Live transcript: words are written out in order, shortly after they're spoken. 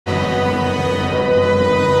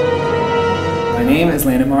name is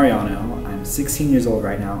Landon Mariano. I'm 16 years old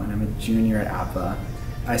right now, and I'm a junior at HBAPA.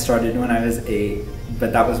 I started when I was 8,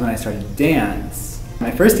 but that was when I started dance.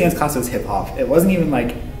 My first dance class was hip hop. It wasn't even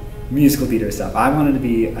like musical theater stuff. I wanted to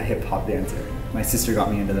be a hip hop dancer. My sister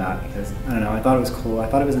got me into that because, I don't know, I thought it was cool. I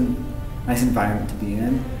thought it was a nice environment to be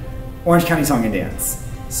in. Orange County Song and Dance.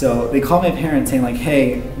 So they called my parents saying like,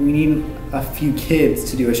 hey, we need a few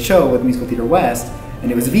kids to do a show with Musical Theater West,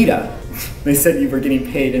 and it was Vita. They said you were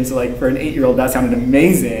getting paid, and so like for an 8-year-old that sounded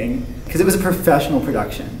amazing because it was a professional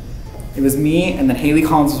production. It was me, and then Haley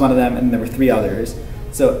Collins was one of them, and there were 3 others.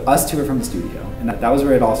 So us 2 were from the studio, and that was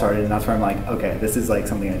where it all started, and that's where I'm like, okay, this is like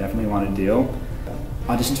something I definitely want to do.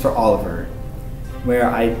 Auditions for Oliver, where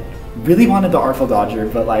I really wanted the Artful Dodger,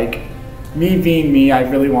 but like, me being me, I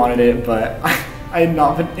really wanted it, but I had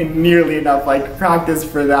not put in nearly enough like practice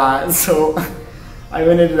for that, so I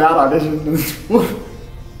went into that audition and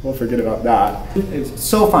we'll forget about that. It was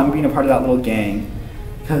so fun being a part of that little gang,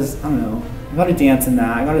 because, I don't know, I got to dance in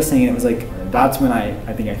that, I got to sing, and it was like, that's when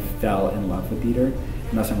I think I fell in love with theater,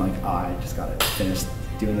 and that's when I'm like, oh, I just got to finish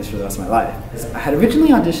doing this for the rest of my life. I had originally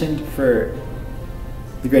auditioned for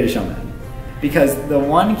The Greatest Showman, because the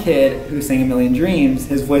one kid who sang A Million Dreams,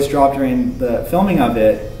 his voice dropped during the filming of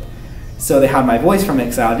it, so they had my voice from it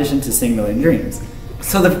because I auditioned to sing Million Dreams.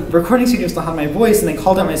 So the recording studio still had my voice, and they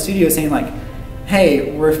called up my studio saying like,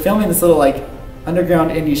 hey, we're filming this little like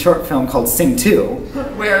underground indie short film called Sing 2,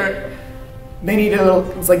 where they needed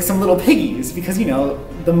it's like some little piggies, because you know,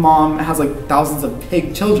 the mom has like thousands of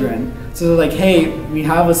pig children. So they're like, hey, we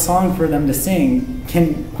have a song for them to sing,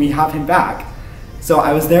 can we have him back? So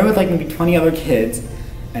I was there with like maybe 20 other kids,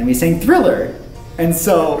 and we sang Thriller. And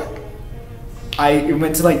so I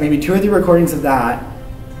went to like maybe 2 or 3 recordings of that,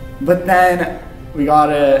 but then we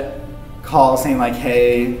got a call saying like,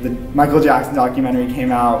 hey, the Michael Jackson documentary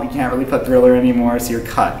came out, we can't really put Thriller anymore, so you're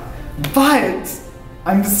cut. But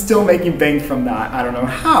I'm still making bank from that, I don't know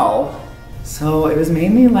how. So it was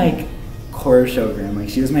mainly like Cora Shogren, like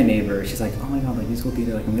she was my neighbor, she's like, oh my god, like musical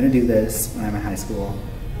theater, like I'm gonna do this when I'm in high school.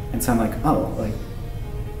 And so I'm like, oh, like,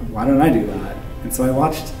 why don't I do that? And so I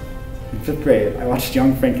watched, in 5th grade, I watched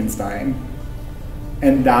Young Frankenstein.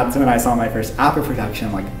 And that's when I saw my first HBAPA production.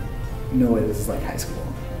 I'm like, no way, this is like high school.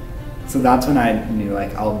 So that's when I knew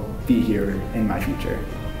like, I'll be here in my future.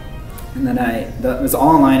 And then it was all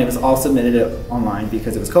online, it was all submitted online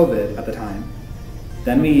because it was COVID at the time.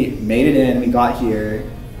 Then we made it in, we got here,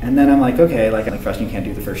 and then I'm like, okay, like freshman can't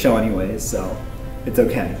do the first show anyways, so it's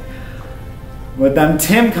okay. But then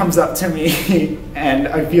Tim comes up to me and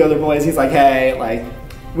a few other boys, he's like, hey, like,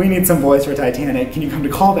 we need some boys for Titanic, can you come to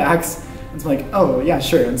callbacks? And so I'm like, oh yeah,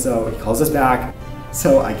 sure. And so he calls us back.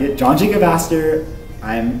 So I get John Jacob Astor,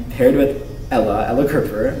 I'm paired with Ella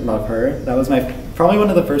Kerper, love her. That was probably one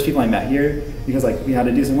of the first people I met here, because like we had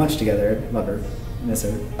to do so much together, love her, miss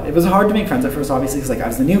her. It was hard to make friends at first, obviously, because like I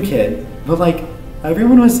was the new kid, but like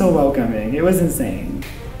everyone was so welcoming, it was insane.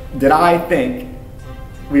 Did I think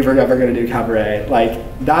we were ever gonna do cabaret? Like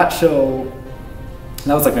that show,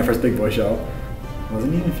 that was like my first big boy show. I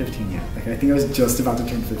wasn't even 15 yet. Like I think I was just about to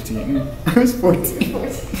turn 15. I was 14.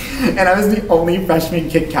 And I was the only freshman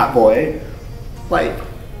Kit Kat boy. Like,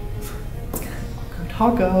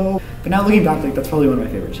 taco. But now looking back, like that's probably one of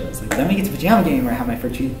my favorite shows. Like then we get to Pajama Game, where I have my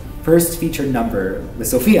first featured number with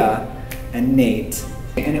Sophia and Nate.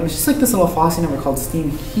 And it was just like this little Fosse number called Steam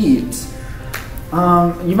Heat.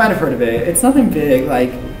 You might have heard of it. It's nothing big,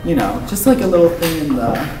 like, you know, just like a little thing in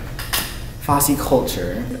the Fosse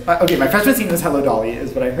culture. Okay, my freshman scene was Hello Dolly,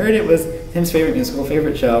 is what I heard. It was Tim's favorite musical,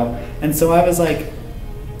 favorite show. And so I was like,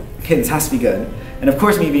 okay, this has to be good. And of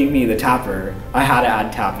course, me being me, the tapper, I had to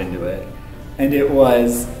add tap into it. And it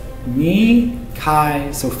was me,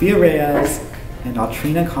 Kai, Sophia Reyes, and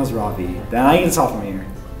Altrina Khosravi. Then I get a sophomore year,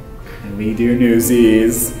 and we do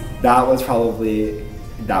Newsies. That was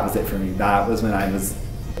it for me. That was when I was,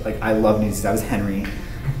 like, I love Newsies. That was Henry.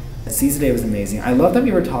 Seize the Day was amazing. I love that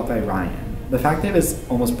we were taught by Ryan. The fact that it was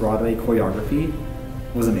almost Broadway choreography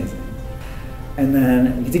was amazing. And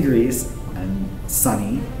then we did Grease and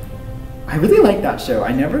Sunny. I really liked that show.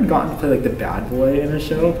 I never had gotten to play like the bad boy in a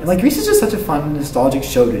show. And like Grease is just such a fun, nostalgic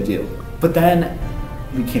show to do. But then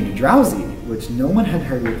we came to Drowsy, which no one had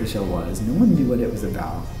heard what the show was. No one knew what it was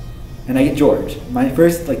about. And I get George, my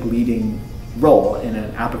first like leading role in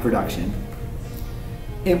an HBAPA production.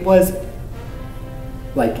 It was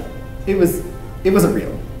like, it wasn't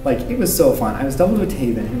real. Like, it was so fun. I was doubled with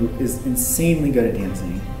Taven, who is insanely good at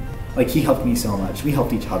dancing. Like, he helped me so much. We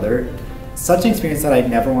helped each other. Such an experience that I'd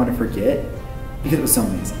never want to forget, because it was so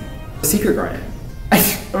amazing. Secret Garden.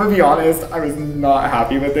 I'm gonna be honest, I was not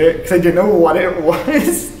happy with it, because I didn't know what it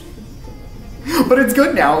was. But it's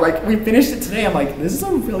good now. Like, we finished it today. I'm like, this is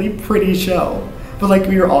a really pretty show. But like,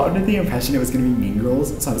 we were all under the impression it was gonna be Mean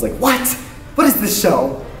Girls. So I was like, what? What is this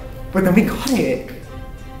show? But then we got it.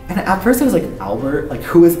 And at first I was like, Albert? Like,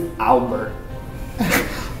 who is Albert?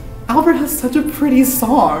 Albert has such a pretty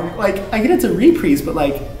song. Like, I get it's a reprise, but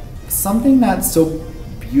like, something that's so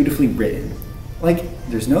beautifully written. Like,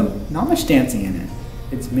 there's not much dancing in it.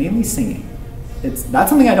 It's mainly singing. That's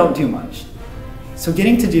something I don't do much. So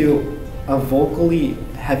getting to do a vocally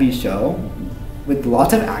heavy show with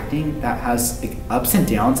lots of acting that has like ups and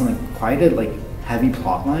downs and like quite a like heavy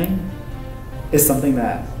plot line is something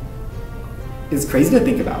that is crazy to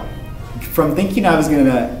think about. From thinking I was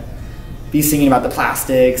gonna be singing about the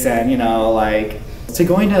plastics and, you know, like, to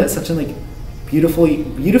going to such a like beautifully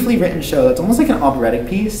written show that's almost like an operatic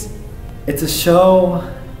piece. It's a show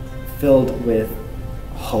filled with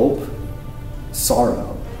hope,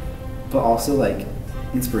 sorrow, but also like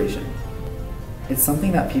inspiration. It's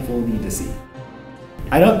something that people need to see.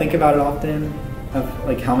 I don't think about it often of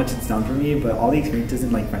like how much it's done for me, but all the experiences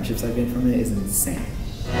and like friendships I've made from it is insane.